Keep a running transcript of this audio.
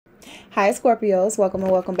Hi Scorpios, welcome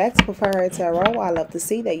and welcome back to Preferher Tarot. I love to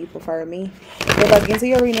see that you prefer me. If I get into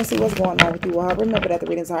your reading and see what's going on with you, well, remember that the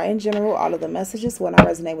readings are in general. All of the messages will not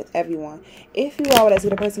resonate with everyone. If you are with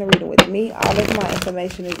the person reading with me, all of my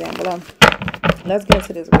information is down below. Let's get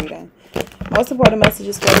into this reading. Most important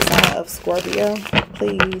messages for the sign of Scorpio,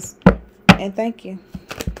 please and thank you.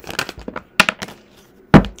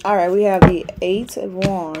 All right, we have the Eight of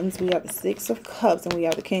Wands, we have the Six of Cups, and we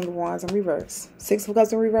have the King of Wands in reverse. Six of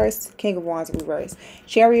Cups in reverse, King of Wands in reverse.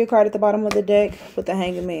 Chariot card at the bottom of the deck with the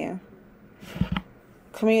Hanged Man.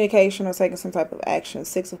 Communication or taking some type of action.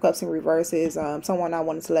 Six of Cups in reverse is someone not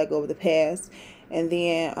wanting to let go of the past. And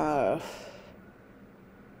then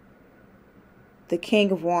the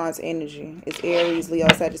King of Wands energy is Aries, Leo,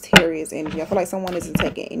 Sagittarius energy. I feel like someone isn't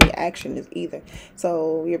taking any action either.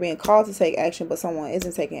 So you're being called to take action, but someone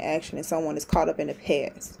isn't taking action and someone is caught up in the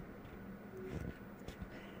past.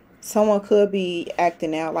 Someone could be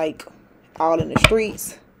acting out like all in the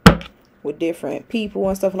streets with different people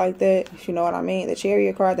and stuff like that. If you know what I mean. The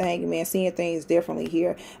Chariot card, the Hanged Man, seeing things differently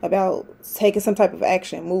here about taking some type of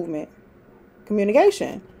action, movement,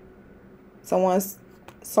 communication. Someone's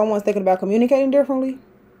thinking about communicating differently.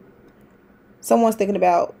 Someone's thinking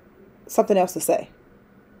about something else to say.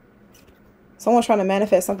 Someone's trying to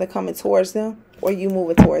manifest something coming towards them, or you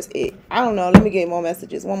moving towards it. I don't know. Let me get more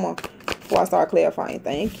messages. One more before I start clarifying.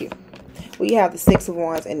 Thank you. We have the Six of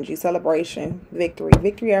Wands energy, celebration, victory,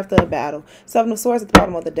 victory after a battle. Seven of Swords at the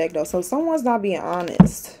bottom of the deck, though. So someone's not being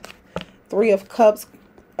honest. Three of Cups.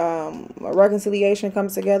 A reconciliation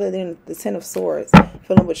comes together. Then the Ten of Swords,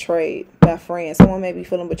 feeling betrayed by friends. Someone may be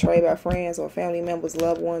feeling betrayed by friends or family members,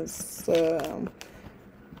 loved ones.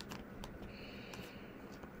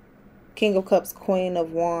 King of Cups, Queen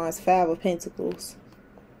of Wands, Five of Pentacles.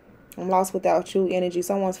 I'm lost without you energy.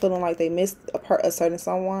 Someone's feeling like they missed a certain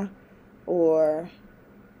someone, or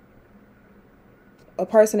a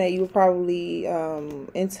person that you were probably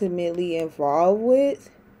intimately involved with.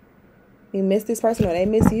 You miss this person or they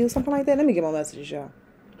miss you, something like that. Let me get more messages, y'all.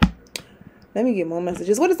 Let me get more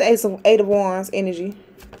messages. What is the Eight of Wands energy?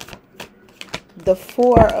 The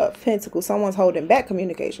Four of Pentacles. Someone's holding back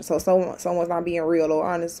communication. So someone's not being real or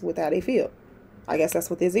honest with how they feel. I guess that's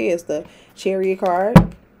what this is. The Chariot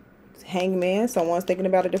card, Hanged Man. Someone's thinking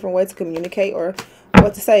about a different way to communicate or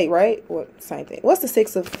what to say, right? Or same thing. What's the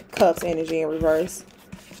Six of Cups energy in reverse?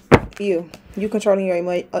 You controlling your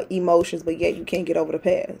emotions, but yet you can't get over the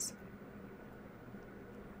past.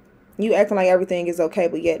 You acting like everything is okay,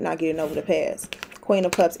 but yet not getting over the past. Queen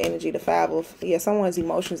of Cups energy, the Five of... Yeah, someone's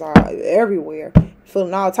emotions are everywhere.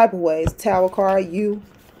 Feeling all type of ways. Tower card, you.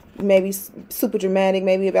 Maybe super dramatic,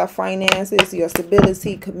 maybe about finances, your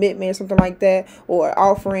stability, commitment, something like that. Or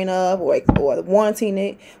offering of, or wanting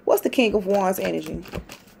it. What's the King of Wands energy?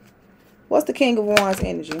 What's the King of Wands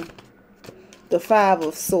energy? The Five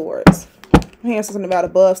of Swords. I'm hearing something about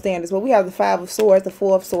above standards. But we have the Five of Swords, the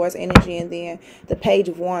Four of Swords energy, and then the Page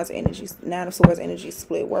of Wands energy. Nine of Swords energy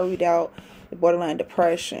split. Worried out. Borderline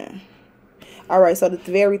depression. Alright, so the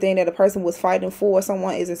very thing that a person was fighting for,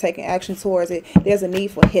 someone isn't taking action towards it. There's a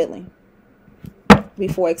need for healing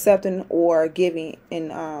before accepting or giving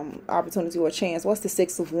an opportunity or a chance. What's the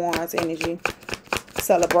Six of Wands energy?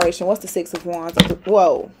 Celebration. What's the Six of Wands?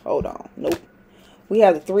 Whoa, hold on. Nope. We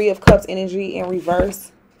have the Three of Cups energy in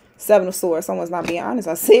reverse. Seven of Swords. Someone's not being honest.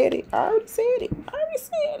 I said it. I already said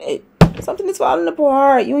it. Something is falling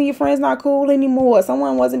apart. You and your friends not cool anymore.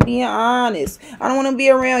 Someone wasn't being honest. I don't want to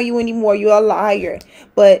be around you anymore. You're a liar.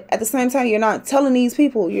 But at the same time, you're not telling these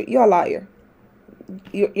people you're a liar.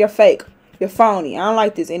 You're fake. You're phony. I don't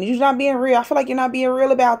like this. And you're not being real. I feel like you're not being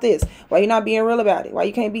real about this. Why you're not being real about it? Why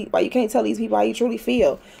you can't tell these people how you truly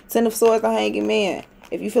feel? Ten of Swords, the Hanged Man.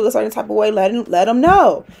 If you feel a certain type of way, let them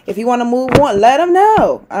know. If you want to move on, let them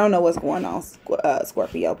know. I don't know what's going on,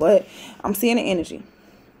 Scorpio, but I'm seeing the energy.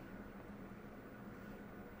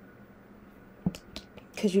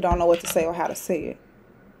 Because you don't know what to say or how to say it.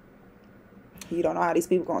 You don't know how these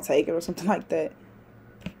people going to take it or something like that.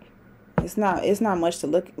 It's not much to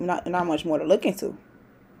look, not much more to look into.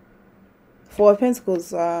 Four of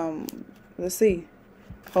Pentacles, let's see.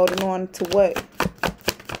 Holding on to what?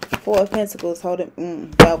 Four of Pentacles,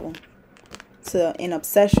 holding, Devil. To an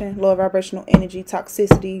obsession, lower vibrational energy,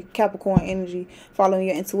 toxicity, Capricorn energy, following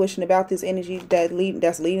your intuition about this energy that's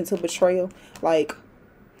leading to betrayal. Like,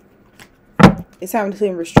 it's time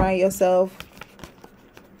to restrain yourself.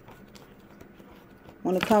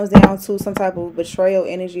 When it comes down to some type of betrayal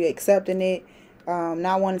energy, accepting it,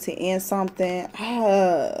 not wanting to end something,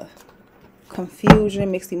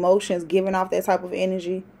 confusion, mixed emotions, giving off that type of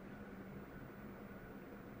energy.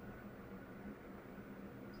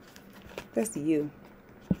 That's you.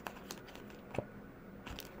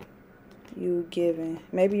 You giving.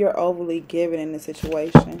 Maybe you're overly giving in the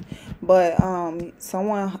situation. But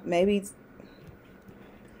someone, maybe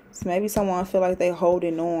someone feel like they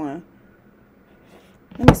holding on.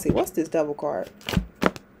 Let me see. What's this Devil card?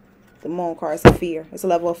 The Moon card is a fear. It's a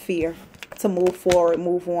level of fear to move forward,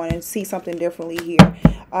 move on, and see something differently here.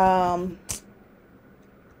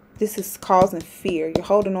 This is causing fear. You're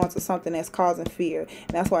holding on to something that's causing fear. And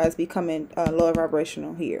that's why it's becoming lower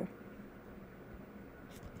vibrational here.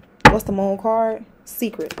 What's the Moon card?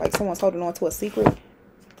 Secret. Like someone's holding on to a secret.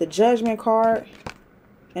 The Judgment card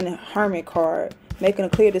and the Hermit card. Making a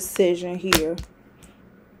clear decision here.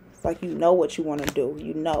 It's like you know what you want to do.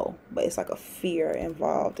 You know. But it's like a fear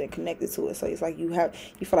involved and connected to it. So it's like you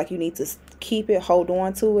feel like you need to keep it, hold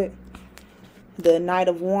on to it. The Knight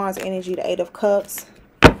of Wands energy, the Eight of Cups.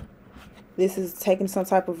 This is taking some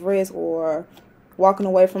type of risk or walking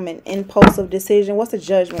away from an impulsive decision. What's the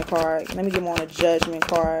Judgment card? Let me get more on a Judgment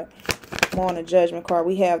card. More on a Judgment card.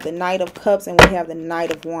 We have the Knight of Cups and we have the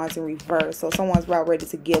Knight of Wands in reverse. So someone's about ready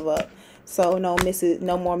to give up. So no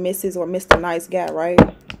more misses or Mr. Nice Guy, right?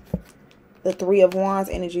 The Three of Wands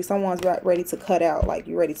energy. Someone's about ready to cut out. Like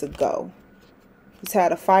you're ready to go. You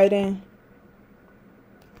tired of fighting.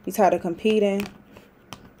 You tired of competing.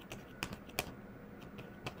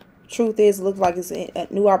 Truth is, it looks like it's a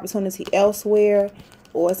new opportunity elsewhere,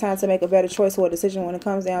 or it's time to make a better choice or a decision when it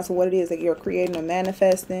comes down to what it is that you're creating or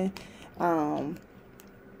manifesting.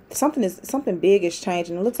 Something big is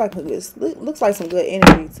changing. It looks like some good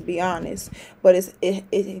energy, to be honest, but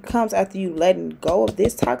it comes after you letting go of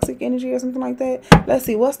this toxic energy or something like that. Let's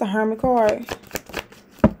see, what's the Hermit card?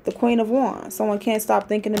 The Queen of Wands. Someone can't stop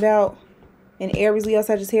thinking about an Aries, Leo,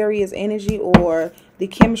 Sagittarius energy, or the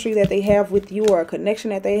chemistry that they have with you, or a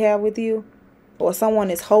connection that they have with you, or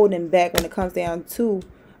someone is holding back when it comes down to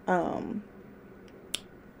the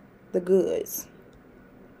goods.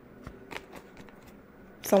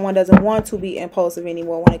 Someone doesn't want to be impulsive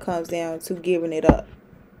anymore when it comes down to giving it up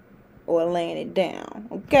or laying it down.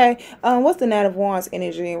 Okay. What's the Knight of Wands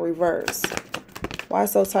energy in reverse? Why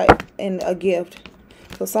so tight in a gift?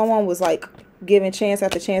 So someone was like giving chance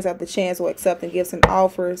after chance after chance, or accepting gifts and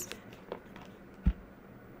offers.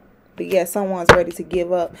 But yeah, someone's ready to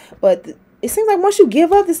give up. But it seems like once you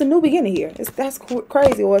give up, it's a new beginning here. That's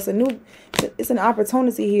crazy. Or it's an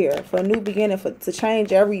opportunity here for a new beginning, to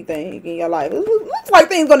change everything in your life. It looks like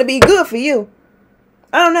things going to be good for you.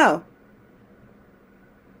 I don't know.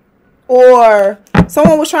 Or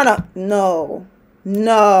someone was trying to, no.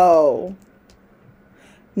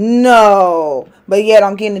 But yet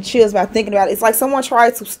I'm getting the chills by thinking about it. It's like someone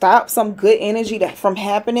tried to stop some good energy from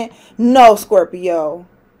happening. No, Scorpio.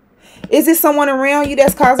 Is it someone around you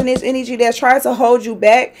that's causing this energy, that tries to hold you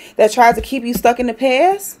back, that tries to keep you stuck in the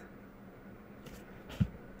past?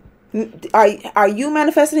 Are you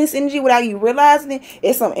manifesting this energy without you realizing it?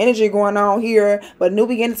 It's some energy going on here, but new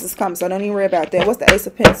beginnings is coming, so don't even worry about that. What's the Ace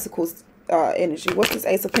of Pentacles energy? What's this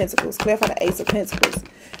Ace of Pentacles? Clarify the Ace of Pentacles.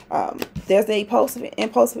 There's the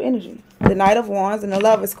impulsive energy, the Knight of Wands, and the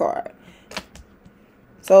Lovers card.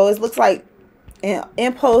 So it looks like an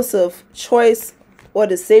impulsive choice or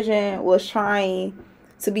decision was trying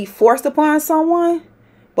to be forced upon someone,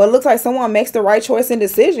 but it looks like someone makes the right choice and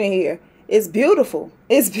decision here. It's beautiful.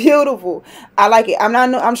 It's beautiful. I like it. I'm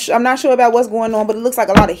not sure about what's going on, but it looks like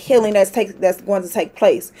a lot of healing that's going to take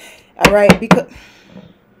place. All right, because,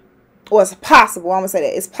 or it's possible. I'm gonna say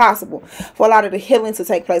that it's possible for a lot of the healing to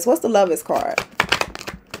take place. What's the Lovers card?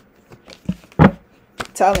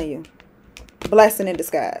 Telling you, blessing in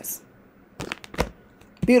disguise.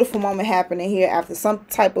 Beautiful moment happening here after some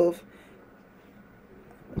type of,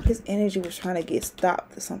 his energy was trying to get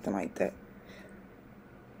stopped or something like that.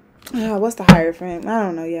 What's the Hierophant? I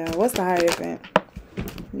don't know, yeah. What's the Hierophant?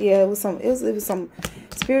 Yeah, it was some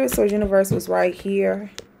spirit source universe was right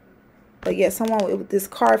here. But yeah, someone, this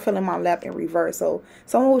card fell in my lap in reverse. So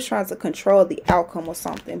someone was trying to control the outcome or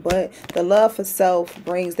something. But the love for self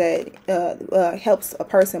brings that, helps a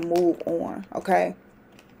person move on, okay?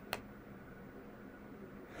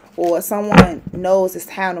 Or someone knows it's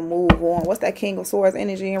time to move on. What's that King of Swords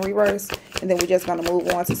energy in reverse? And then we're just going to move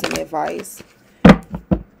on to some advice.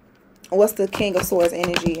 What's the King of Swords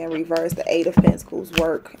energy in reverse? The Eight of Pentacles,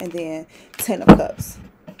 work, and then Ten of Cups.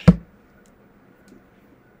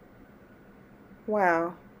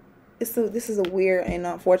 Wow. This is a weird and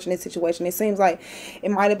unfortunate situation. It seems like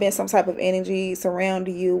it might have been some type of energy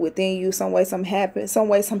surrounding you, within you, some way, somehow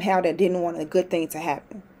that didn't want a good thing to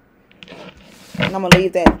happen. And I'm gonna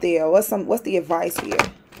leave that there. What's the advice here?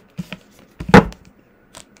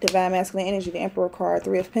 Divine masculine energy, the Emperor card,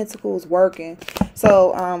 Three of Pentacles, working.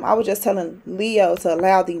 So I was just telling Leo to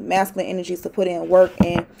allow the masculine energies to put in work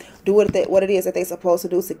and do what it is that they're supposed to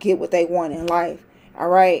do to get what they want in life. All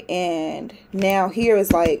right. And now here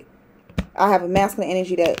is like, I have a masculine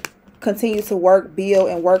energy that continues to work, build,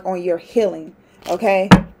 and work on your healing. Okay.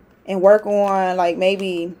 And work on like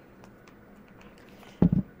maybe,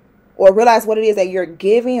 or realize what it is that you're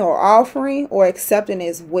giving or offering or accepting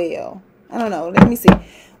as well. I don't know. Let me see.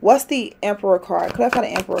 What's the Emperor card? Clarify the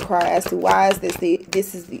Emperor card as to why is this the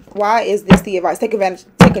advice? Take advantage,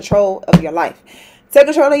 take control of your life. Take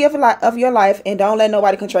control of your life, and don't let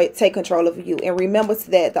nobody take control of you. And remember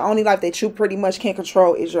that the only life that you pretty much can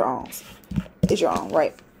control is your own. Is your own,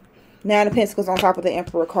 right? Nine of Pentacles on top of the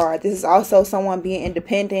Emperor card. This is also someone being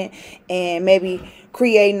independent and maybe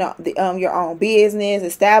creating your own business,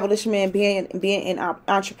 establishment, being an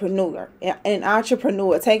entrepreneur. An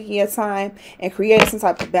entrepreneur, taking your time and creating some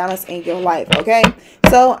type of balance in your life, okay?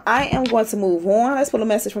 So I am going to move on. Let's pull a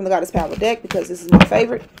message from the Goddess Power deck because this is my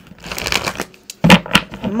favorite.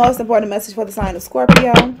 Most important message for the sign of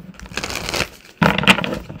Scorpio.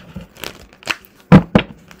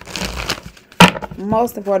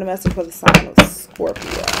 Most important message for the sign of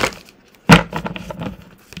Scorpio.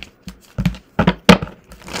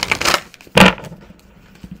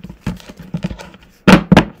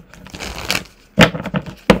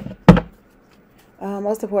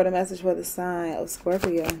 Most important message for the sign of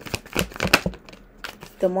Scorpio.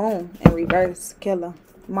 The moon in reverse, killer,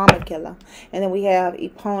 mama killer. And then we have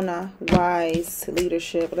Epona, wise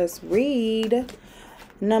leadership. Let's read.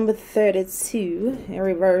 Number 32 in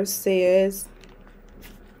reverse says,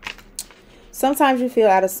 sometimes you feel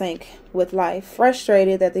out of sync with life,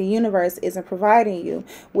 frustrated that the universe isn't providing you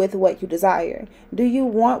with what you desire. Do you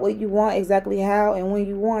want what you want exactly how and when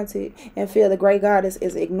you want it, and feel the great goddess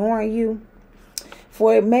is ignoring you?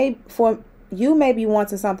 You may be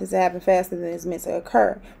wanting something to happen faster than it's meant to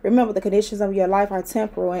occur. Remember, the conditions of your life are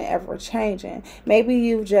temporal and ever-changing. Maybe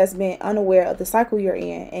you've just been unaware of the cycle you're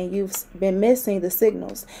in, and you've been missing the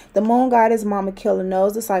signals. The moon goddess, Mama Killer,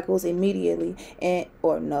 knows the cycles immediately,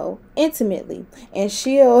 intimately, and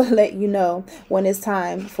she'll let you know when it's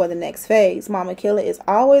time for the next phase. Mama Killer is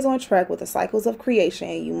always on track with the cycles of creation,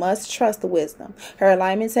 and you must trust the wisdom. Her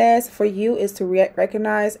alignment task for you is to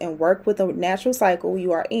recognize and work with the natural cycle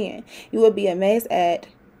you are in. You will be amazed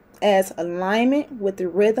as alignment with the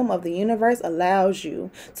rhythm of the universe allows you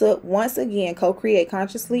to once again co-create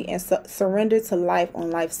consciously and surrender to life on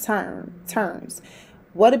life's terms.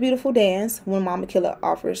 What a beautiful dance when Mama Killer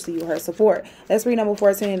offers to you her support. Let's read number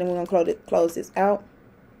 14 and then we're going to close this out.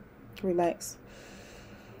 Relax.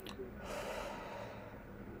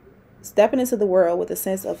 Stepping into the world with a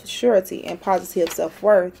sense of surety and positive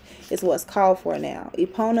self-worth is what's called for now.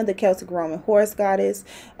 Epona, the Celtic Roman horse goddess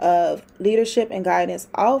of leadership and guidance,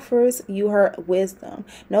 offers you her wisdom.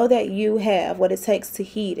 Know that you have what it takes to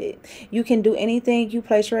heed it. You can do anything you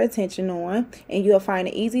place your attention on, and you'll find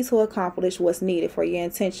it easy to accomplish what's needed for your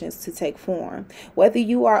intentions to take form. Whether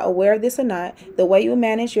you are aware of this or not, the way you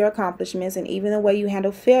manage your accomplishments and even the way you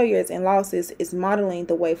handle failures and losses is modeling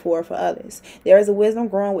the way forward for others. There is a wisdom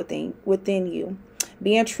growing within you.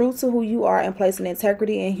 Being true to who you are and placing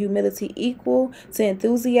integrity and humility equal to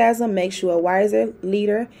enthusiasm makes you a wiser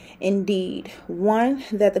leader indeed. One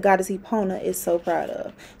that the goddess Epona is so proud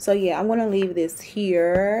of. So yeah, I'm going to leave this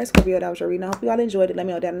here. Scorpio, that was your reading. I hope you all enjoyed it. Let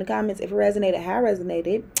me know down in the comments if it resonated, how it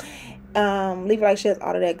resonated. Leave a like, share,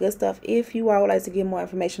 all of that good stuff. If you all would like to get more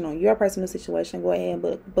information on your personal situation, go ahead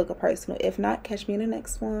and book a personal. If not, catch me in the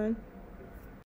next one.